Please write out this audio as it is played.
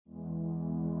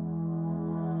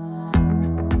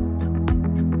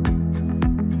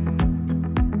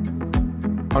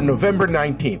On November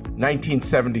 19,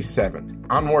 1977,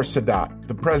 Anwar Sadat,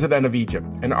 the president of Egypt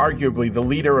and arguably the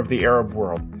leader of the Arab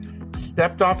world,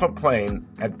 stepped off a plane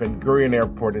at Ben Gurion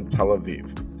Airport in Tel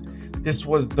Aviv. This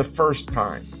was the first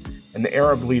time an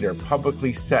Arab leader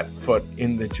publicly set foot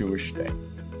in the Jewish state.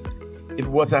 It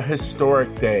was a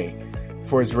historic day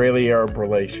for Israeli-Arab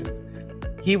relations.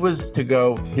 He was to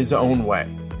go his own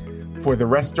way for the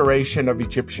restoration of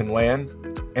Egyptian land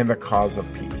and the cause of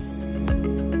peace.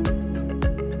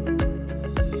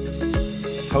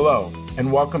 Hello,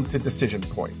 and welcome to Decision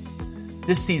Points.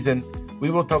 This season, we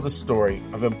will tell the story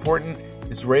of important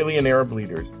Israeli and Arab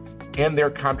leaders and their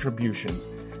contributions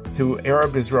to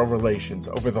Arab-Israel relations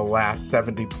over the last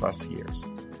 70-plus years.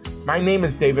 My name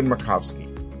is David Markovsky,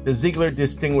 the Ziegler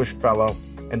Distinguished Fellow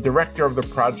and Director of the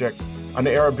Project on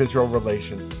Arab-Israel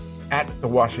Relations at the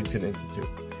Washington Institute,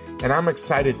 and I'm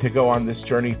excited to go on this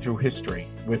journey through history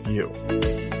with you.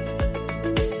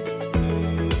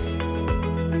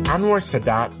 Anwar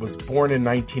Sadat was born in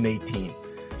 1918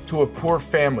 to a poor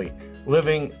family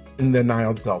living in the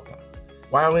Nile Delta.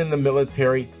 While in the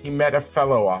military, he met a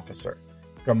fellow officer,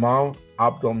 Gamal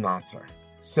Abdel Nasser.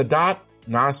 Sadat,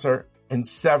 Nasser, and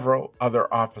several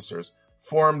other officers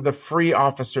formed the Free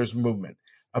Officers Movement,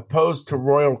 opposed to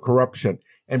royal corruption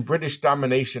and British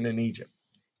domination in Egypt.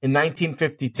 In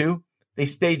 1952, they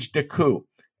staged a coup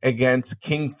against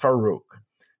King Farouk,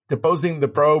 deposing the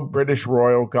pro-British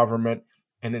royal government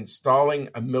and installing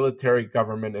a military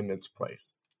government in its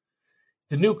place.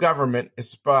 The new government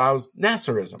espoused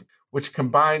Nasserism, which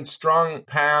combined strong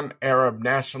pan-Arab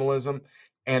nationalism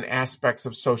and aspects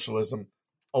of socialism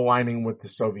aligning with the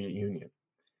Soviet Union.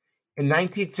 In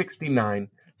 1969,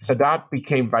 Sadat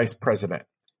became vice president.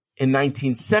 In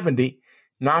 1970,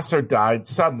 Nasser died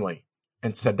suddenly,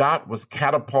 and Sadat was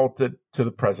catapulted to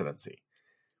the presidency,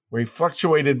 where he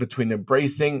fluctuated between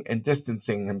embracing and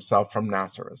distancing himself from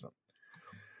Nasserism.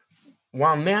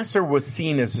 While Nasser was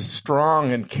seen as a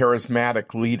strong and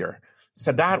charismatic leader,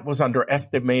 Sadat was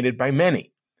underestimated by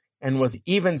many and was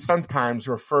even sometimes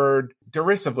referred,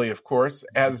 derisively of course,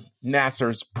 as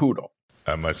Nasser's poodle.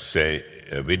 I must say,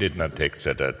 we did not take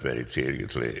Sadat very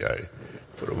seriously.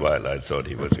 For a while I thought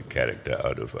he was a character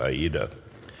out of Aida,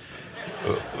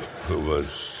 who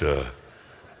was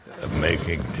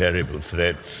making terrible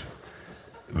threats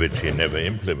which he never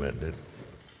implemented.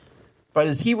 But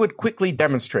as he would quickly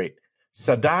demonstrate,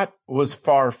 Sadat was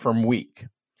far from weak.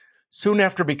 Soon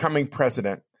after becoming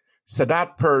president,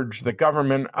 Sadat purged the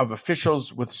government of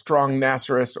officials with strong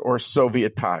Nasserist or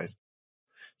Soviet ties.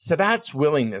 Sadat's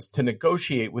willingness to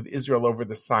negotiate with Israel over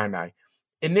the Sinai,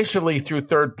 initially through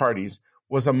third parties,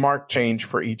 was a marked change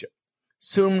for Egypt.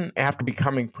 Soon after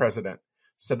becoming president,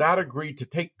 Sadat agreed to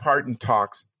take part in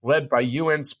talks led by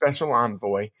UN Special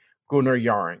Envoy Gunnar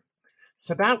Jarring.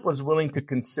 Sadat was willing to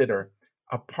consider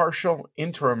a partial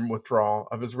interim withdrawal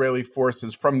of Israeli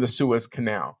forces from the Suez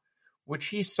Canal, which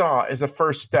he saw as a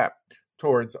first step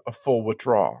towards a full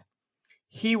withdrawal.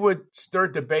 He would stir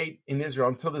debate in Israel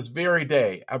until this very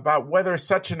day about whether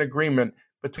such an agreement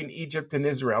between Egypt and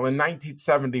Israel in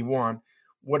 1971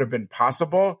 would have been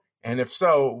possible, and if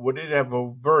so, would it have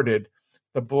averted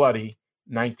the bloody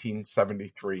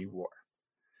 1973 war.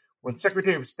 When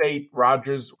Secretary of State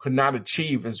Rogers could not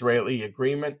achieve Israeli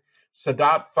agreement,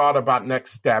 Sadat thought about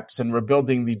next steps in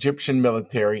rebuilding the Egyptian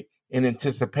military in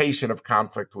anticipation of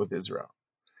conflict with Israel.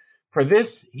 For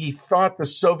this, he thought the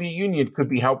Soviet Union could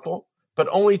be helpful, but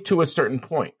only to a certain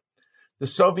point. The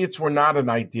Soviets were not an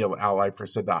ideal ally for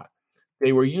Sadat.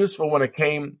 They were useful when it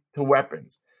came to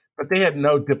weapons, but they had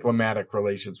no diplomatic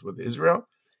relations with Israel.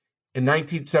 In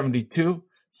 1972,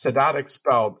 Sadat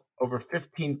expelled over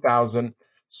 15,000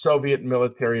 Soviet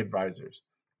military advisors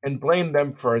and blamed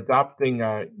them for adopting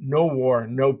a no-war,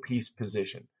 no-peace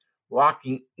position,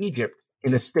 locking Egypt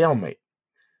in a stalemate.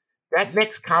 That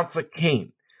next conflict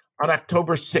came on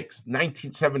October 6,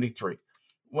 1973,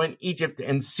 when Egypt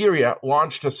and Syria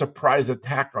launched a surprise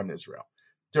attack on Israel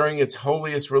during its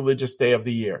holiest religious day of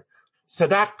the year.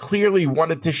 Sadat clearly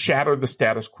wanted to shatter the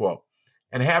status quo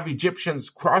and have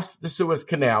Egyptians cross the Suez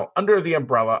Canal under the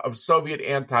umbrella of Soviet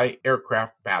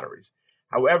anti-aircraft batteries.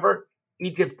 However,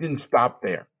 Egypt didn't stop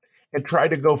there and tried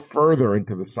to go further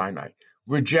into the Sinai,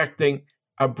 rejecting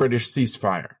a British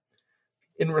ceasefire.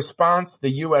 In response, the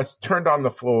U.S. turned on the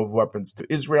flow of weapons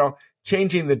to Israel,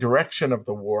 changing the direction of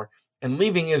the war and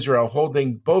leaving Israel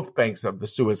holding both banks of the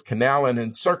Suez Canal and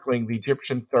encircling the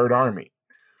Egyptian Third Army.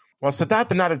 While Sadat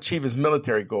did not achieve his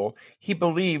military goal, he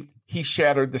believed he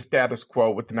shattered the status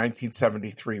quo with the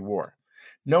 1973 war.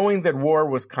 Knowing that war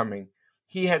was coming,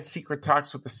 he had secret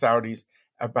talks with the Saudis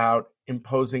about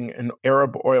imposing an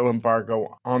Arab oil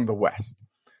embargo on the West.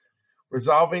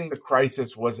 Resolving the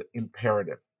crisis was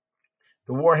imperative.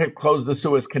 The war had closed the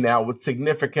Suez Canal with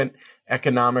significant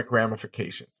economic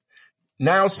ramifications.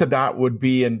 Now Sadat would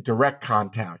be in direct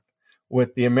contact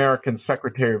with the American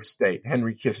Secretary of State,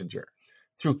 Henry Kissinger.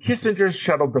 Through Kissinger's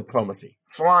shuttle diplomacy,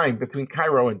 flying between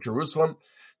Cairo and Jerusalem,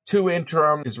 2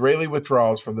 interim Israeli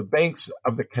withdrawals from the banks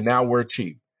of the canal were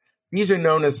achieved. These are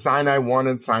known as Sinai I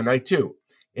and Sinai II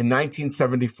in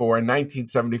 1974 and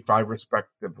 1975,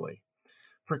 respectively.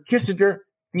 For Kissinger,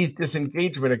 these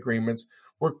disengagement agreements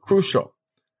were crucial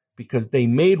because they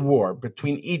made war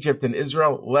between Egypt and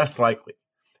Israel less likely,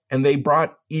 and they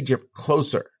brought Egypt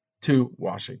closer to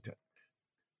Washington.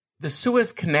 The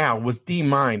Suez Canal was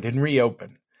demined and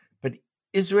reopened, but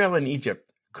Israel and Egypt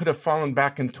could have fallen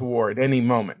back into war at any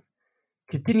moment.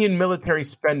 Continued military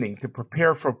spending to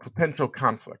prepare for potential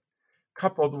conflict,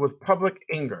 coupled with public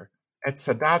anger at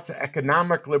Sadat's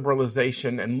economic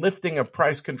liberalization and lifting of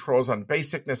price controls on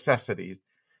basic necessities,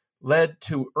 led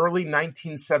to early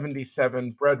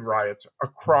 1977 bread riots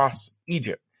across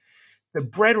Egypt. The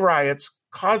bread riots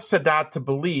caused Sadat to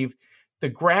believe the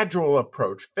gradual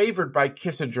approach favored by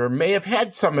Kissinger may have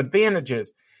had some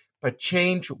advantages, but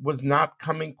change was not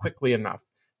coming quickly enough.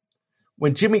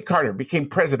 When Jimmy Carter became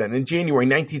president in January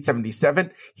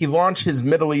 1977, he launched his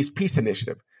Middle East Peace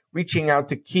Initiative, reaching out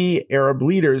to key Arab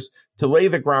leaders to lay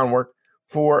the groundwork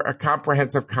for a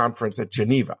comprehensive conference at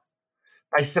Geneva.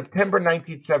 By September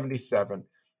 1977,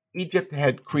 Egypt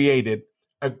had created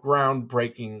a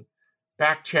groundbreaking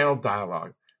back-channel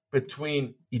dialogue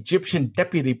between Egyptian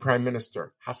Deputy Prime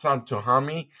Minister Hassan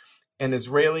Touhami and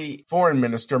Israeli Foreign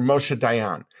Minister Moshe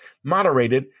Dayan,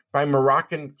 moderated by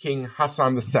Moroccan King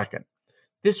Hassan II.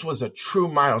 This was a true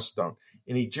milestone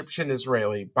in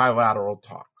Egyptian-Israeli bilateral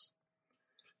talks.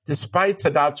 Despite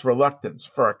Sadat's reluctance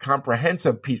for a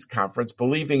comprehensive peace conference,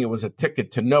 believing it was a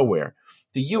ticket to nowhere,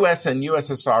 the U.S. and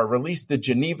USSR released the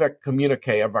Geneva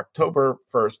Communique of October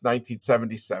 1st,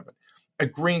 1977,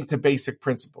 agreeing to basic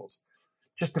principles.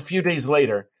 Just a few days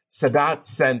later, Sadat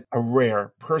sent a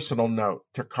rare personal note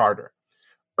to Carter,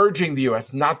 urging the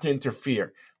U.S. not to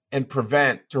interfere and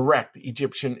prevent direct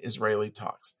Egyptian-Israeli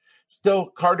talks. Still,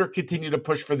 Carter continued to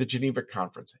push for the Geneva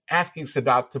Conference, asking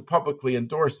Sadat to publicly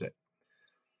endorse it.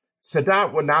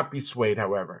 Sadat would not be swayed,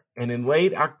 however, and in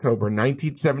late October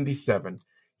 1977,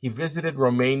 he visited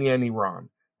Romania and Iran,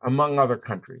 among other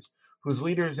countries, whose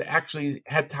leaders actually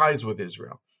had ties with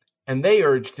Israel, and they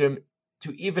urged him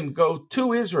to even go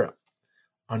to Israel.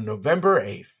 On November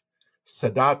 8th,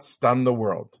 Sadat stunned the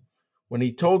world when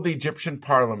he told the Egyptian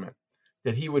parliament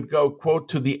that he would go, quote,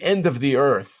 to the end of the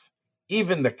earth,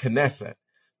 even the Knesset,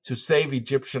 to save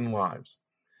Egyptian lives.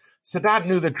 Sadat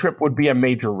knew the trip would be a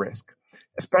major risk,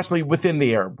 especially within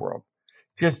the Arab world.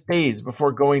 Just days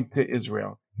before going to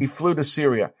Israel, he flew to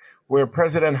Syria, where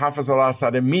President Hafez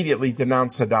al-Assad immediately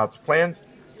denounced Sadat's plans,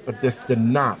 but this did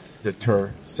not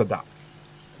deter Sadat.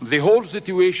 The whole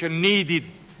situation needed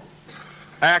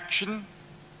action.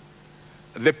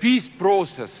 The peace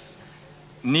process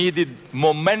needed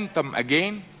momentum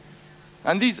again,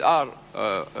 and these are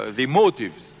the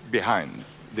motives behind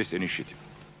this initiative.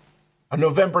 On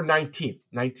November 19th,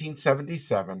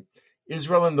 1977,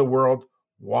 Israel and the world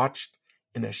watched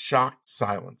in a shocked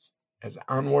silence as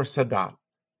Anwar Sadat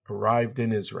arrived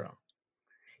in Israel.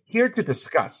 Here to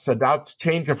discuss Sadat's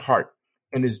change of heart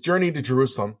and his journey to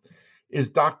Jerusalem is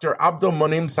Dr.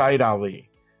 Abdulmonem Said Ali.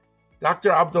 Dr.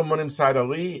 Abdulmonem Said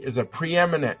Ali is a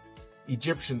preeminent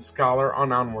Egyptian scholar on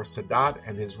Anwar Sadat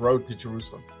and his road to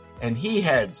Jerusalem, and he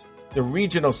heads the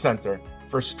Regional Center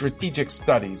for Strategic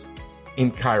Studies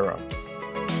in Cairo.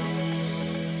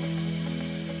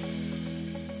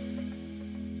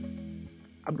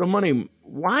 Abdulmonem,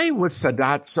 why was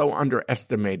Sadat so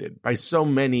underestimated by so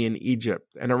many in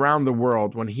Egypt and around the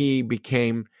world when he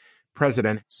became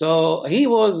president? So he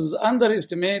was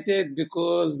underestimated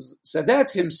because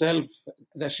Sadat himself,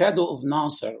 the shadow of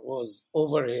Nasser was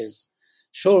over his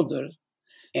shoulder.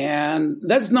 And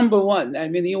that's number one. I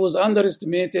mean, he was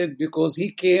underestimated because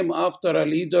he came after a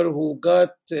leader who got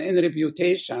in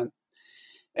reputation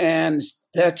and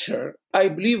stature, I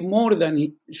believe, more than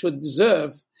he should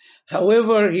deserve.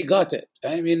 However, he got it.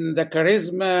 I mean, the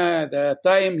charisma, the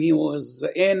time he was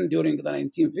in during the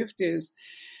 1950s,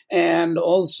 and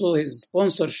also his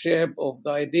sponsorship of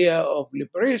the idea of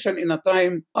liberation in a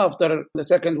time after the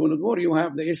Second World War. You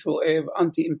have the issue of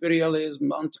anti-imperialism,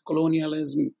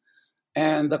 anti-colonialism,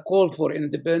 and the call for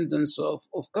independence of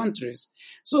countries.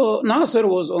 So Nasser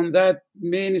was on that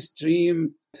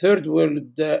mainstream third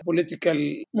world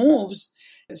political moves.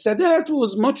 Sadat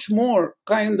was much more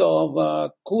kind of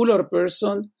a cooler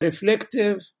person,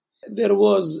 reflective, There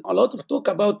was a lot of talk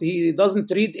about he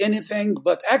doesn't read anything,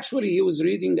 but actually he was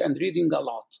reading and reading a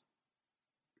lot.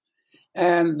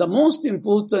 And the most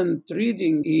important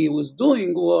reading he was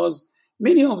doing was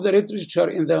many of the literature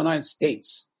in the United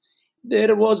States.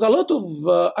 There was a lot of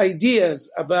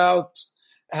ideas about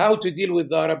how to deal with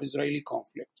the Arab-Israeli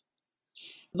conflict.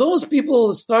 Those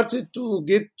people started to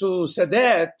get to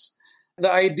Sadat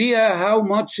the idea how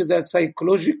much the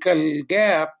psychological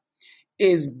gap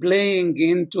is playing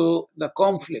into the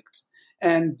conflict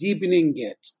and deepening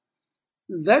it.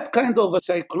 That kind of a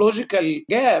psychological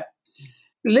gap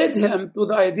led him to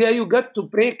the idea you got to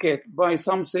break it by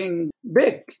something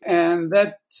big. And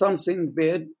that something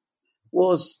big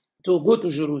was to go to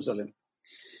Jerusalem.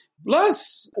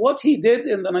 Plus, what he did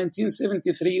in the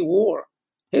 1973 war,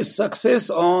 his success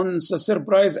on the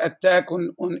surprise attack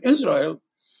on Israel,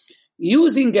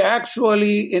 using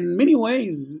actually in many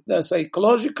ways the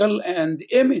psychological and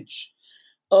image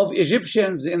of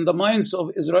Egyptians in the minds of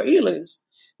Israelis,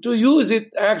 to use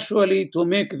it actually to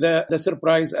make the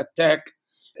surprise attack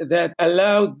that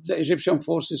allowed the Egyptian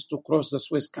forces to cross the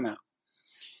Suez Canal.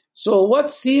 So what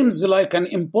seems like an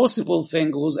impossible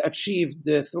thing was achieved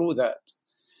through that.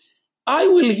 I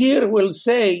will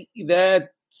say that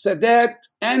Sadat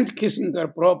and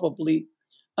Kissinger probably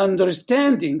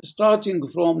understanding starting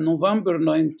from November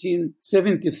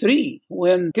 1973,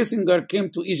 when Kissinger came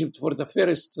to Egypt for the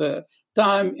first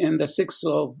time in the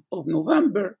 6th of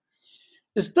November,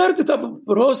 started a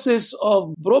process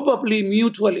of probably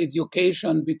mutual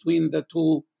education between the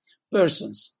two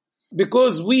persons.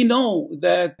 Because we know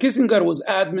that Kissinger was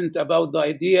adamant about the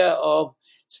idea of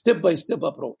step-by-step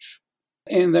approach.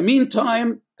 In the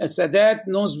meantime, Sadat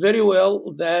knows very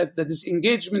well that the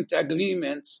disengagement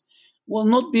agreements will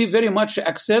not be very much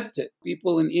accepted.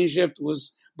 People in Egypt,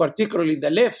 particularly the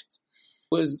left,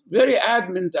 was very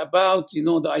adamant about,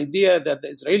 the idea that the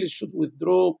Israelis should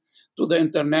withdraw to the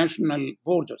international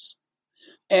borders.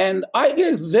 And I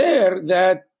guess there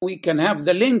that we can have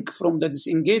the link from the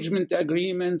disengagement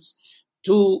agreements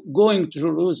to going to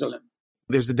Jerusalem.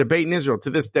 There's a debate in Israel to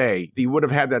this day. If he would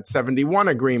have had that 71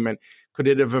 agreement, could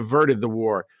it have averted the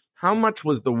war? How much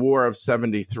was the war of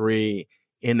 73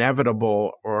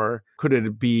 inevitable, or could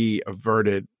it be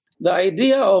averted? The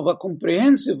idea of a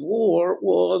comprehensive war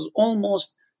was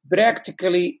almost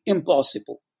practically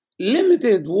impossible.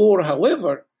 Limited war,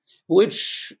 however,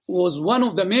 which was one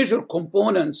of the major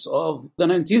components of the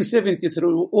 1973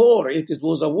 war. It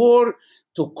was a war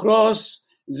to cross.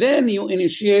 Then you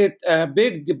initiate a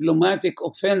big diplomatic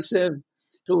offensive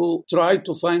to try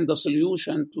to find a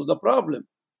solution to the problem.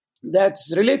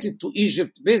 That's related to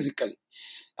Egypt, basically.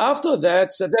 After that,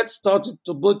 Sadat started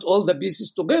to put all the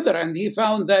pieces together, and he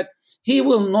found that he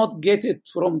will not get it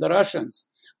from the Russians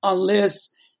unless,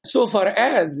 so far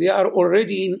as they are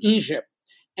already in Egypt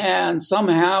and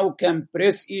somehow can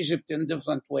press Egypt in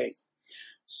different ways.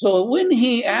 So when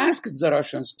he asked the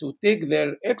Russians to take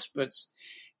their experts,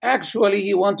 actually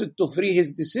he wanted to free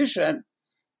his decision.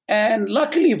 And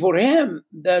luckily for him,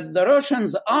 that the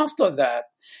Russians after that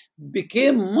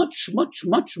became much, much,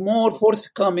 much more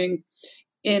forthcoming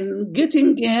in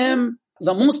getting him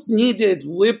the most needed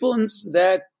weapons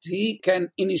that he can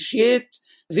initiate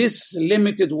this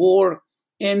limited war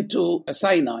into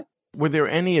Sinai. Were there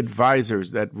any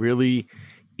advisors that really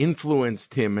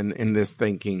influenced him in this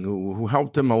thinking, who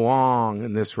helped him along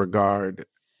in this regard?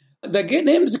 The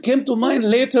names came to mind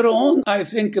later on. I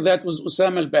think that was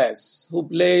Osama al-Baz, who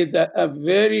played a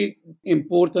very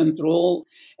important role.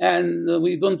 And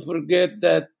we don't forget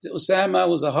that Osama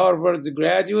was a Harvard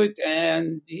graduate,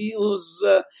 and he was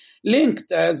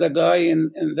linked as a guy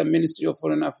in the Ministry of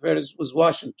Foreign Affairs with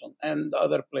Washington and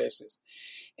other places.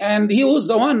 And he was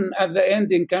the one at the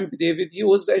end in Camp David. He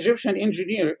was the Egyptian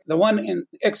engineer, the one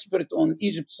expert on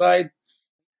Egypt's side.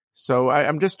 So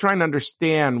I'm just trying to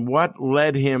understand what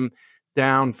led him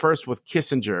down, first with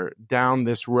Kissinger, down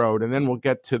this road, and then we'll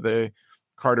get to the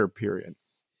Carter period.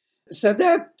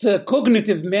 Sadat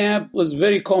cognitive map was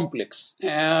very complex,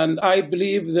 and I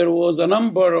believe there was a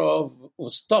number of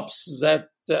stops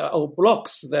or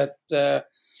blocks that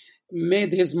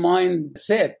made his mind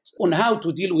set on how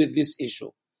to deal with this issue.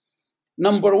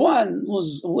 Number one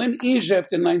was when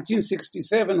Egypt in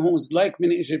 1967, who was like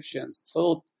many Egyptians,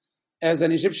 thought as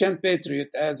an Egyptian patriot,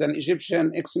 as an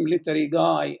Egyptian ex-military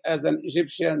guy, as an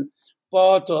Egyptian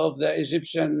part of the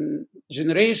Egyptian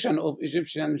generation of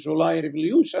Egyptian July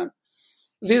Revolution,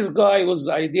 this guy was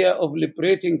the idea of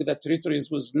liberating the territories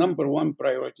was number one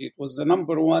priority. It was the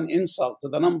number one insult,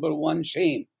 the number one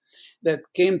shame that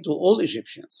came to all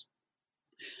Egyptians.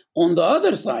 On the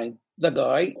other side, the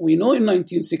guy. We know in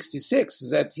 1966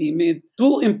 that he made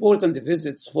two important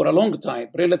visits for a long time,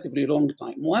 relatively long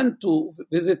time. One to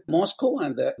visit Moscow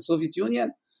and the Soviet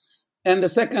Union, and the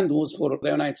second was for the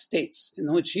United States,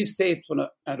 in which he stayed for,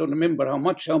 I don't remember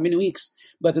how many weeks,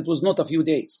 but it was not a few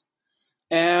days.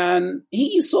 And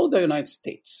he saw the United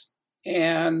States.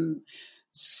 And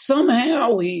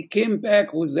somehow he came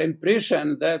back with the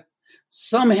impression that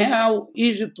somehow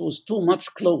Egypt was too much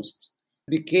closed,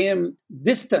 became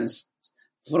distanced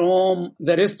from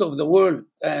the rest of the world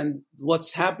and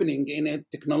what's happening in it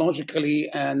technologically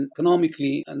and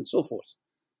economically and so forth.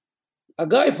 A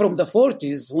guy from the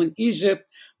 40s, when Egypt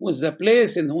was the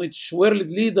place in which world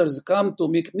leaders come to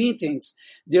make meetings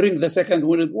during the Second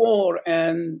World War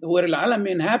and where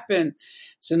Al-Alamein happened,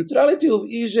 centrality of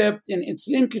Egypt in its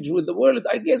linkage with the world,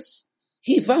 I guess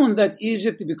he found that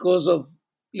Egypt, because of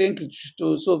linkage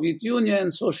to Soviet Union,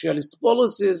 socialist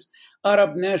policies,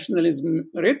 Arab nationalism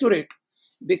rhetoric,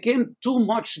 became too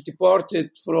much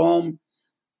departed from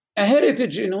a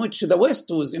heritage in which the West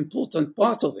was an important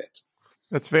part of it.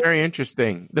 That's very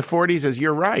interesting. The 40s, as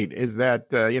you're right, is that,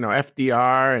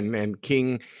 FDR and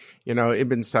King,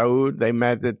 Ibn Saud, they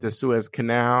met at the Suez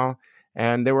Canal.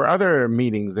 And there were other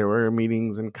meetings. There were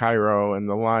meetings in Cairo and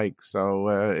the like. So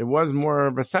it was more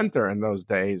of a center in those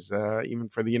days, even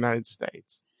for the United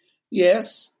States.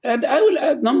 Yes. And I will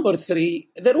add number 3.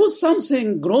 There was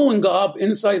something growing up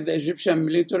inside the Egyptian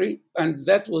military, and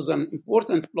that was an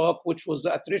important block, which was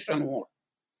the attrition war.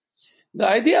 The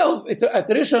idea of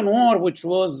attrition war, which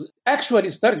was actually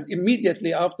started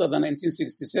immediately after the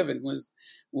 1967,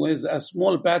 with a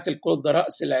small battle called the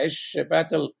Ras al-Aish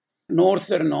battle,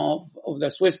 northern of the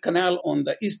Suez Canal on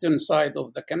the eastern side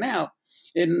of the canal,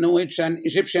 in which an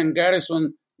Egyptian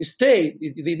garrison stayed.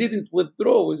 They didn't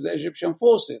withdraw with the Egyptian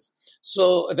forces.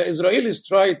 So the Israelis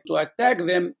tried to attack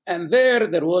them, and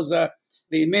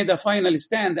they made a final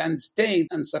stand and stayed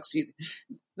and succeeded.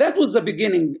 That was the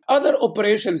beginning. Other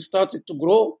operations started to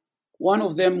grow. One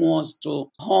of them was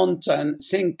to hunt and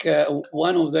sink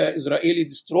one of the Israeli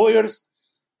destroyers.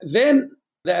 Then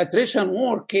the attrition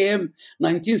war came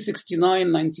 1969,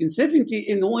 1970,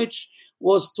 in which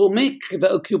was to make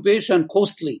the occupation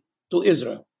costly to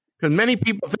Israel. Because many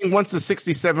people think once the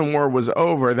 67 war was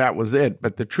over, that was it.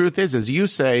 But the truth is, as you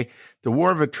say, the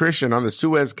war of attrition on the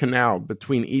Suez Canal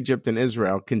between Egypt and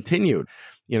Israel continued.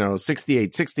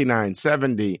 68, 69,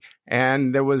 70,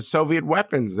 and there was Soviet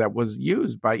weapons that was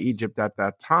used by Egypt at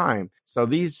that time. So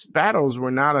these battles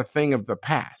were not a thing of the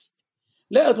past.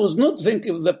 No, it was not a thing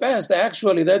of the past.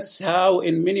 Actually, that's how,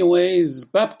 in many ways,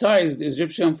 baptized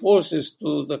Egyptian forces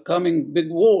to the coming big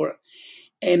war.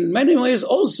 In many ways,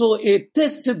 also, it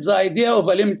tested the idea of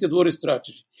a limited war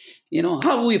strategy.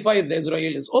 How we fight the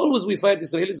Israelis? Always we fight the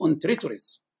Israelis on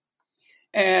territories.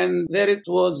 And there it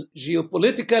was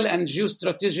geopolitical and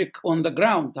geostrategic on the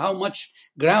ground. How much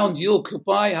ground you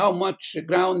occupy, how much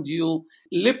ground you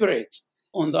liberate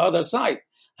on the other side.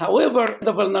 However,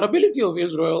 the vulnerability of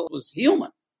Israel was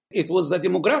human. It was the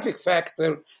demographic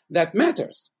factor that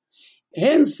matters.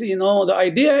 Hence, the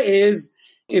idea is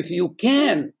if you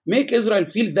can make Israel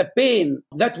feel the pain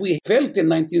that we felt in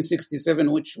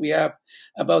 1967, which we have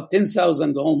about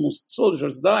 10,000 almost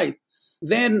soldiers died,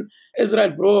 then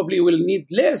Israel probably will need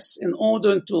less in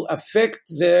order to affect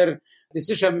their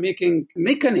decision-making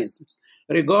mechanisms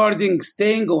regarding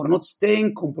staying or not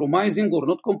staying, compromising or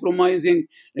not compromising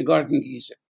regarding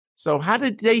Egypt. So how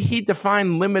did he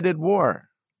define limited war?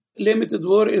 Limited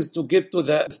war is to get to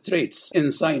the straits in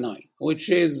Sinai, which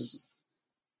is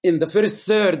in the first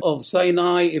third of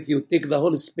Sinai, if you take the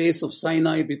whole space of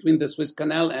Sinai between the Suez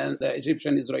Canal and the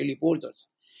Egyptian-Israeli borders.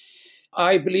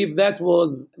 I believe that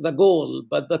was the goal.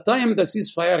 But the time the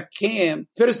ceasefire came,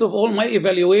 first of all, my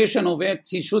evaluation of it,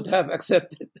 he should have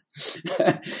accepted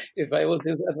if I was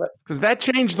his advisor. Because that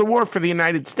changed the war for the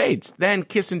United States. Then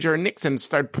Kissinger and Nixon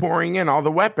started pouring in all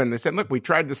the weapons. They said, look, we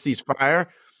tried the ceasefire,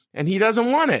 and he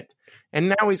doesn't want it. And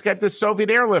now he's got this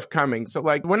Soviet airlift coming. So,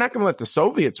 we're not going to let the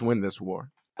Soviets win this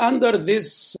war. Under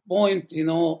this point,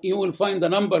 you will find a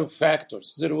number of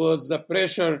factors. There was the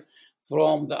pressure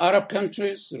from the Arab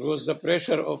countries. There was the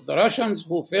pressure of the Russians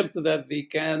who felt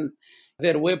that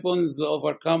their weapons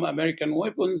overcome American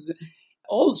weapons.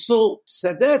 Also,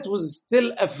 Sadat was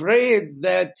still afraid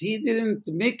that he didn't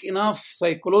make enough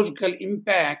psychological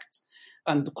impact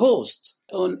and cost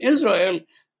on Israel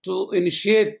to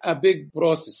initiate a big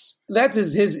process. That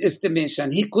is his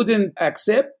estimation. He couldn't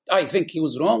accept. I think he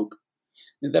was wrong.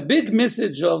 The big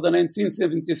message of the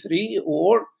 1973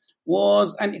 war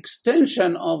was an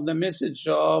extension of the message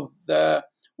of the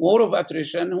war of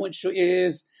attrition, which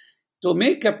is to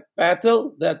make a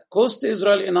battle that cost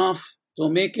Israel enough to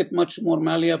make it much more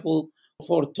malleable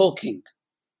for talking.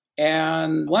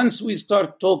 And once we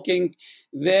start talking,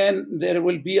 then there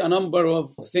will be a number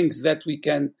of things that we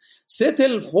can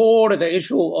settle for the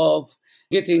issue of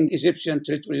getting Egyptian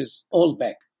territories all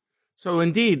back. So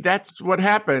indeed, that's what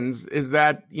happens is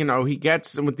that, he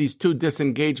gets with these two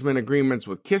disengagement agreements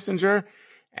with Kissinger,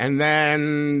 and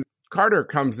then Carter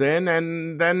comes in,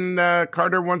 and then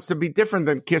Carter wants to be different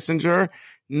than Kissinger.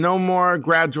 No more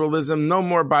gradualism, no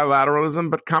more bilateralism,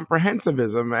 but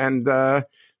comprehensivism. And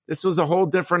this was a whole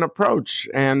different approach.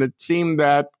 And it seemed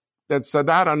that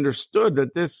Sadat understood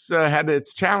that this had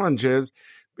its challenges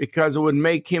because it would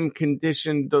make him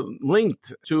conditioned,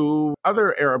 linked to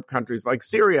other Arab countries like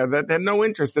Syria that had no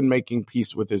interest in making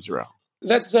peace with Israel.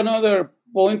 That's another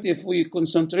point. If we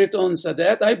concentrate on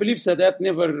Sadat, I believe Sadat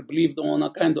never believed on a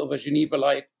kind of a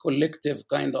Geneva-like collective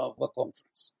kind of a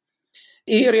conference.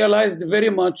 He realized very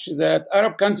much that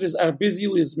Arab countries are busy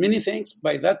with many things.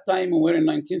 By that time, we were in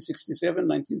 1967,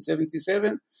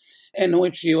 1977, in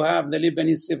which you have the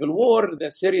Lebanese civil war.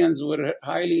 The Syrians were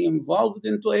highly involved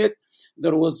into it.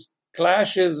 There was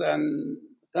clashes and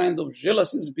kind of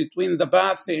jealousies between the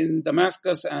Ba'ath in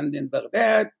Damascus and in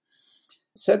Baghdad.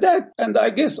 Sadat, and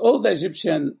I guess all the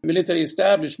Egyptian military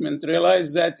establishment,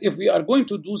 realized that if we are going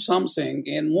to do something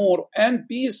in war and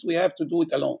peace, we have to do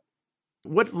it alone.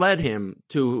 What led him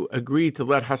to agree to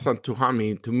let Hassan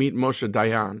Touhami to meet Moshe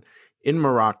Dayan in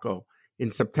Morocco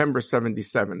in September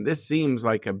 77? This seems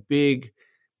like a big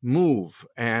move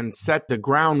and set the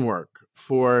groundwork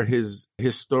for his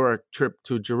historic trip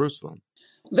to Jerusalem.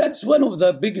 That's one of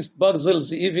the biggest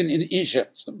puzzles even in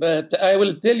Egypt. But I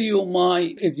will tell you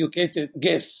my educated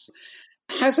guess.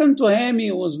 Hassan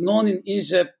Touhami was known in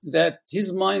Egypt that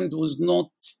his mind was not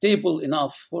stable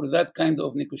enough for that kind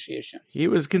of negotiations. He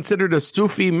was considered a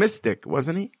Sufi mystic,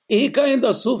 wasn't he? A kind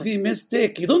of Sufi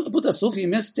mystic. You don't put a Sufi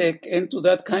mystic into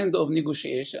that kind of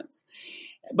negotiations.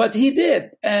 But he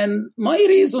did. And my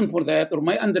reason for that, or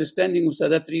my understanding of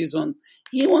Sadat reason,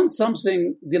 he wants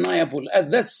something deniable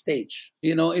at that stage.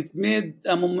 It made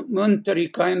a momentary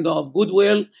kind of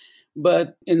goodwill,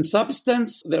 but in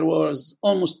substance, there was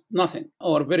almost nothing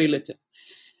or very little.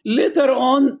 Later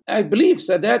on, I believe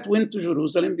Sadat went to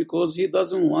Jerusalem because he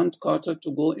doesn't want Carter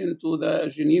to go into the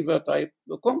Geneva type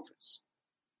conference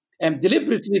and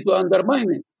deliberately to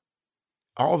undermine it.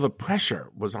 All the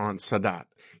pressure was on Sadat.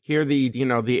 Here,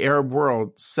 the Arab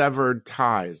world severed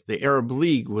ties. The Arab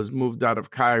League was moved out of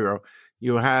Cairo.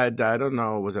 You had, I don't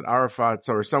know, was it Arafat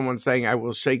or someone saying, I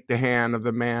will shake the hand of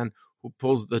the man who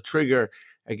pulls the trigger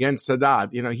against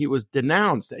Sadat. He was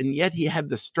denounced, and yet he had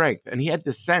the strength, and he had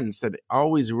the sense that it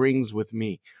always rings with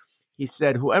me. He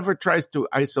said, whoever tries to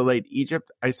isolate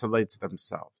Egypt isolates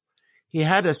themselves. He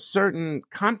had a certain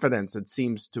confidence, it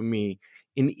seems to me,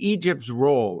 in Egypt's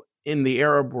role in the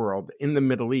Arab world, in the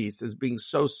Middle East, as being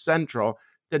so central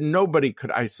that nobody could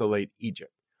isolate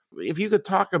Egypt. If you could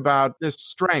talk about this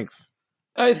strength.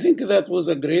 I think that was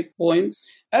a great point.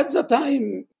 At the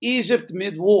time, Egypt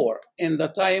made war. In the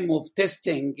time of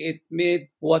testing, it made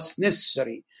what's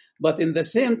necessary. But in the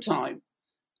same time,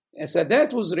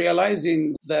 Sadat was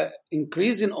realizing the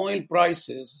increase in oil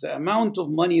prices, the amount of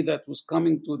money that was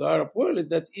coming to the Arab world,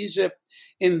 that Egypt,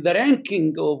 in the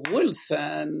ranking of wealth,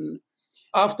 and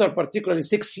after particularly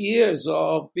 6 years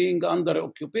of being under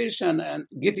occupation and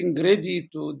getting ready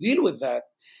to deal with that,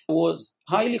 was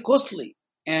highly costly.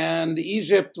 And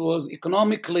Egypt was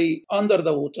economically under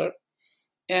the water.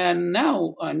 And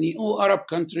now new Arab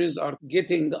countries are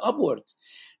getting upward.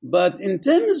 But in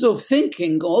terms of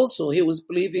thinking also, he was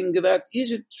believing that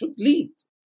Egypt should lead.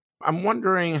 I'm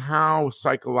wondering how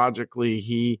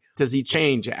psychologically does he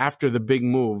change after the big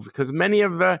move? Because many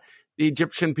of the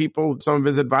Egyptian people, some of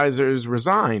his advisors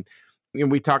resign. And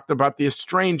we talked about the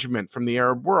estrangement from the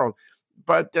Arab world.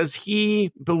 But does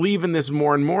he believe in this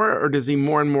more and more, or does he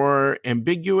more and more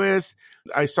ambiguous?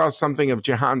 I saw something of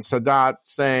Jahan Sadat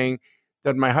saying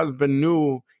that my husband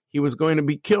knew he was going to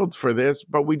be killed for this,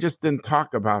 but we just didn't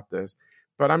talk about this.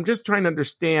 But I'm just trying to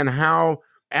understand how,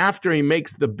 after he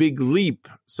makes the big leap,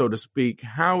 so to speak,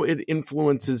 how it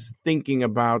influences thinking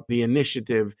about the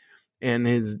initiative and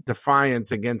his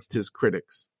defiance against his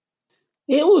critics.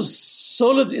 He was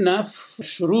solid enough,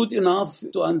 shrewd enough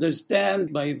to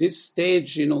understand by this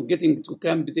stage, getting to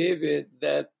Camp David,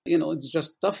 that, it's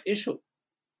just a tough issue.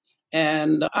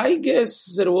 And I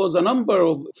guess there was a number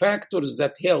of factors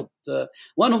that helped.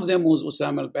 One of them was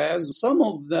Osama al-Baz. Some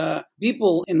of the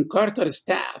people in Carter's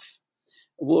staff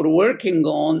were working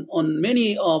on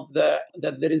many of that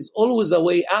there is always a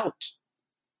way out.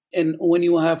 And when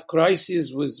you have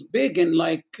crises with Begin,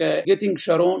 like getting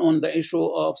Sharon on the issue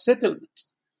of settlement.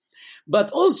 But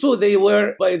also they were,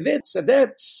 by then,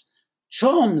 Sadat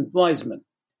charmed Weizmann.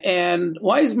 And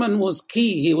Weizmann was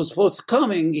key. He was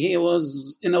forthcoming. He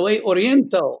was, in a way,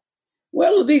 Oriental.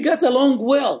 Well, they got along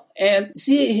well. And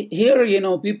see, here,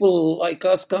 people like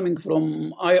us coming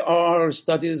from IR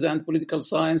studies and political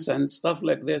science and stuff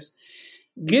like this,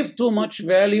 give too much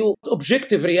value to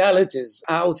objective realities,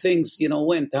 how things,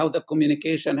 went, how the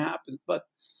communication happened. But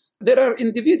there are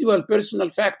individual personal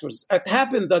factors. It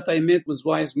happened that I met with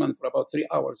Weizmann for about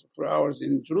 4 hours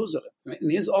in Jerusalem, in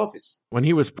his office. When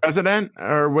he was president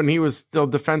or when he was still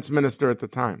defense minister at the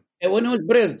time? When he was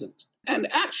president. And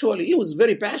actually, he was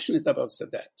very passionate about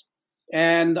Sadat.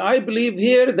 And I believe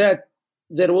here that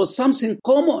there was something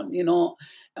common,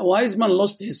 Weizmann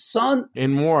lost his son.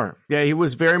 In war. Yeah, he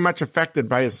was very much affected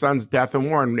by his son's death in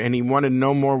war, and he wanted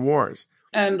no more wars.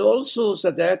 And also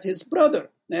Sadat, his brother,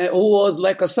 who was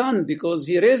like a son because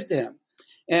he raised him.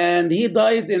 And he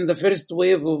died in the first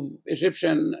wave of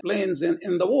Egyptian planes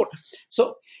in the war.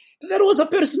 So there was a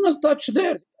personal touch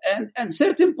there. And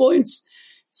certain points,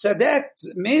 Sadat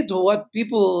made what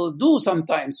people do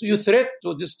sometimes. You threat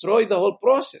to destroy the whole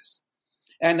process.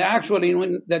 And actually,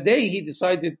 when the day he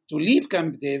decided to leave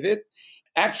Camp David,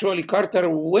 actually Carter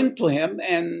went to him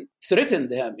and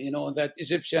threatened him, that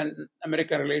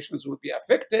Egyptian-American relations would be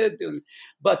affected.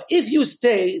 But if you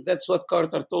stay, that's what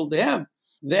Carter told him,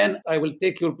 then I will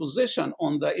take your position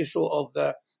on the issue of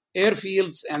the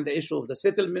airfields and the issue of the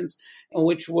settlements,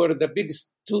 which were the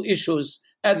biggest two issues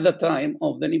at the time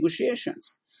of the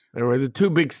negotiations. There were the two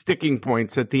big sticking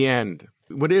points at the end.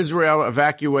 Would Israel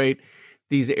evacuate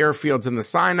these airfields in the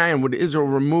Sinai, and would Israel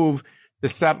remove the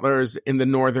settlers in the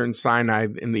northern Sinai,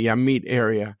 in the Yamit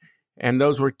area? And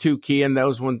those were two key, and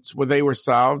those ones, where they were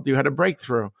solved, you had a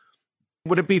breakthrough.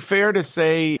 Would it be fair to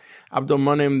say,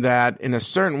 Abdul-Monem, that in a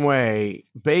certain way,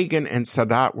 Begin and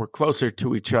Sadat were closer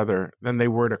to each other than they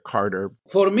were to Carter?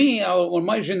 For me, or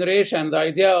my generation, the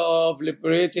idea of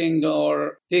liberating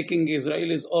or taking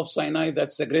Israelis off Sinai,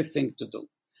 that's a great thing to do.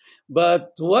 But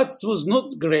what was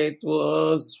not great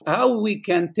was how we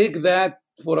can take that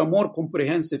for a more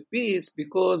comprehensive peace,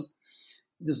 because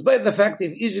despite the fact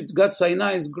if Egypt got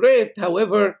Sinai is great,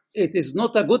 however, it is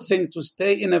not a good thing to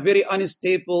stay in a very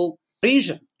unstable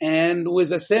region and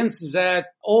with a sense that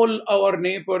all our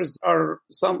neighbors are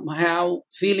somehow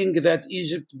feeling that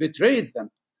Egypt betrayed them.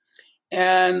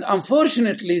 And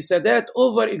unfortunately, Sadat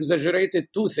over-exaggerated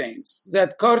two things,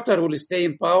 that Carter will stay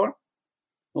in power,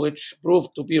 which proved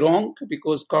to be wrong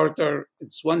because Carter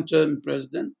is one-term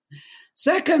president.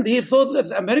 Second, he thought that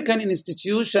the American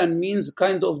institution means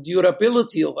kind of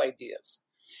durability of ideas.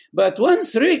 But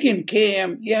once Reagan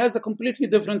came, he has a completely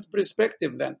different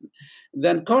perspective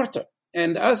than Carter.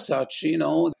 And as such,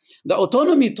 the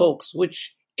autonomy talks,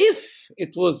 which if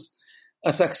it was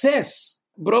a success,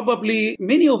 probably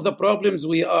many of the problems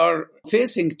we are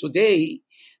facing today,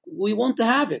 we won't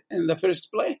have it in the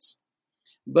first place.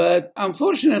 But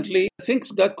unfortunately,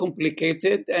 things got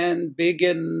complicated and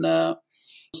Begin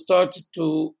started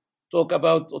to talk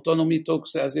about autonomy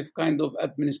talks as if kind of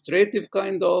administrative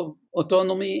kind of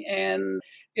autonomy. And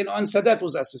Sadat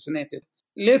was assassinated.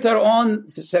 Later on,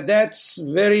 Sadat's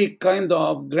very kind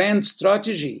of grand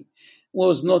strategy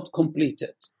was not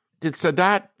completed. Did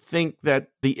Sadat think that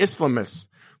the Islamists,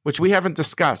 which we haven't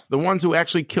discussed, the ones who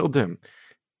actually killed him,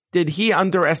 did he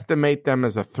underestimate them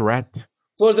as a threat?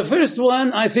 For the first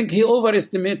one, I think he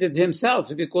overestimated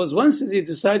himself because once they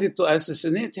decided to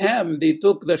assassinate him, they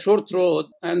took the short road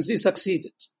and they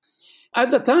succeeded. At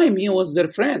the time, he was their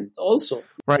friend also.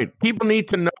 Right. People need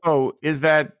to know is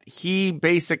that he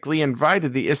basically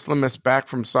invited the Islamists back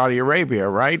from Saudi Arabia,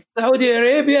 right? Saudi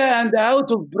Arabia and out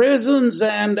of prisons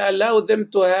and allowed them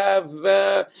to have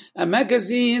a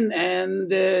magazine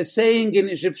and saying in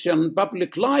Egyptian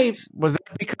public life. Was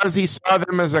that because he saw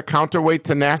them as a counterweight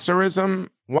to Nasserism?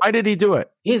 Why did he do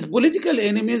it? His political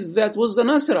enemies, that was the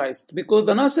Nasserites, because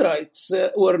the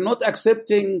Nasserites were not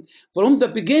accepting from the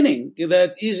beginning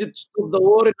that Egypt stopped the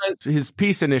war. His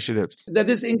peace initiatives. The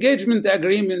disengagement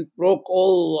agreement broke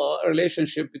all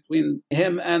relationship between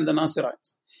him and the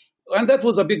Nasserites. And that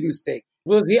was a big mistake.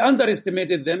 Well, he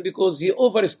underestimated them because he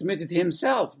overestimated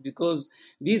himself, because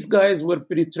these guys were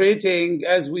penetrating,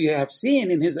 as we have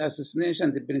seen in his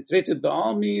assassination, they penetrated the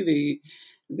army,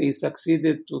 they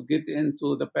succeeded to get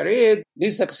into the parade. They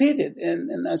succeeded in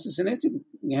assassinating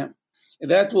him.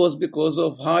 That was because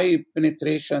of high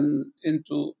penetration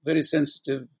into very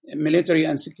sensitive military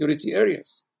and security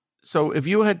areas. So if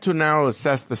you had to now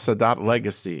assess the Sadat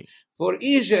legacy. For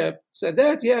Egypt,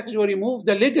 Sadat actually removed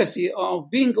the legacy of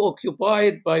being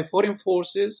occupied by foreign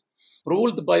forces,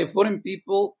 ruled by foreign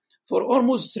people for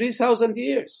almost 3,000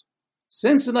 years.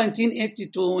 Since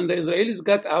 1982, when the Israelis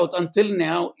got out until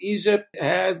now, Egypt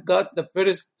has got the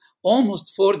first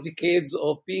almost 4 decades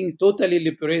of being totally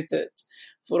liberated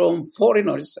from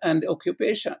foreigners and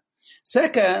occupation.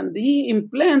 Second, he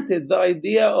implanted the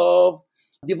idea of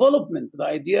development, the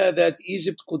idea that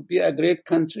Egypt could be a great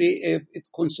country if it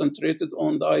concentrated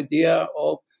on the idea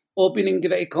of opening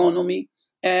the economy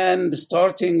and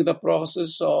starting the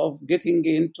process of getting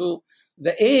into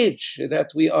the age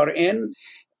that we are in.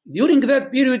 During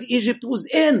that period, Egypt was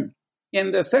in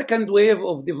the second wave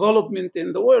of development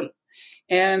in the world.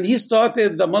 And he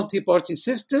started the multi-party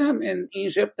system in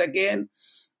Egypt again.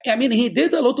 I mean, he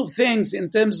did a lot of things in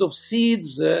terms of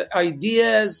seeds,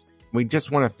 ideas. We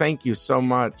just want to thank you so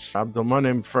much,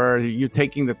 Abdulmonem, for you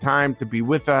taking the time to be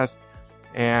with us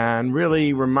and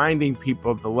really reminding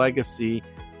people of the legacy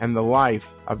and the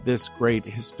life of this great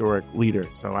historic leader.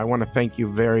 So I want to thank you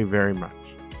very, very much.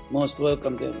 Most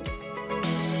welcome, David.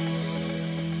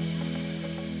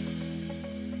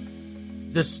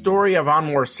 The story of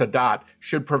Anwar Sadat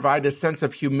should provide a sense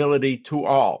of humility to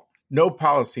all. No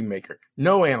policymaker,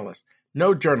 no analyst,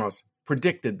 no journalist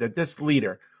predicted that this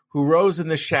leader, who rose in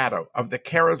the shadow of the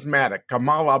charismatic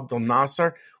Gamal Abdel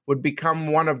Nasser, would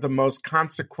become one of the most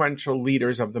consequential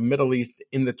leaders of the Middle East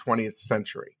in the 20th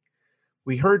century.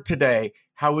 We heard today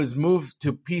how his move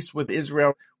to peace with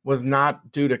Israel was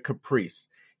not due to caprice.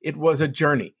 It was a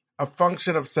journey, a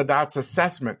function of Sadat's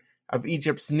assessment of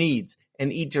Egypt's needs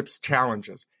and Egypt's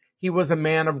challenges. He was a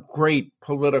man of great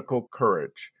political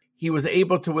courage. He was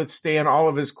able to withstand all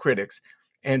of his critics,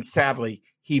 and sadly,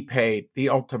 he paid the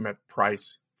ultimate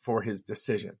price for his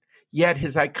decision. Yet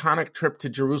his iconic trip to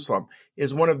Jerusalem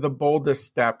is one of the boldest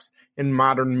steps in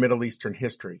modern Middle Eastern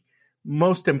history.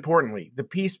 Most importantly, the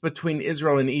peace between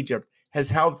Israel and Egypt has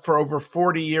held for over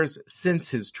 40 years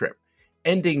since his trip,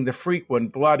 ending the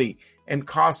frequent, bloody, and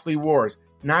costly wars,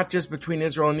 not just between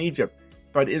Israel and Egypt,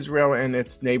 but Israel and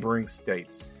its neighboring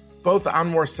states. Both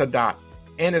Anwar Sadat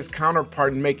and his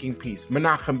counterpart in making peace,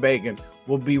 Menachem Begin,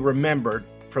 will be remembered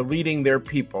for leading their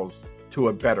peoples to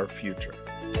a better future.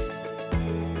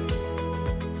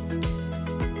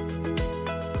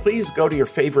 Please go to your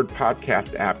favorite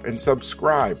podcast app and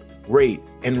subscribe, rate,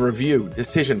 and review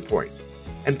Decision Points.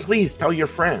 And please tell your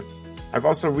friends. I've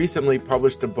also recently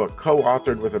published a book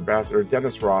co-authored with Ambassador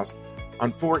Dennis Ross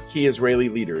on 4 key Israeli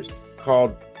leaders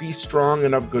called Be Strong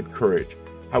and of Good Courage,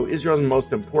 How Israel's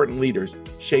Most Important Leaders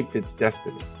Shaped Its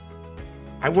Destiny.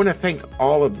 I want to thank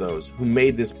all of those who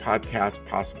made this podcast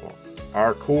possible.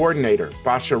 Our coordinator,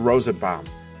 Basha Rosenbaum,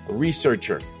 a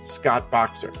researcher, Scott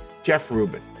Boxer, Jeff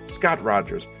Rubin, Scott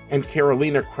Rogers, and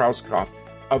Carolina Krauskopf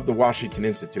of the Washington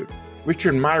Institute,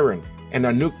 Richard Myron and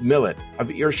Anouk Millett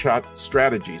of Earshot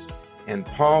Strategies, and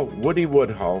Paul Woody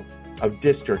Woodhull of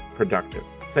District Productive.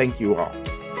 Thank you all.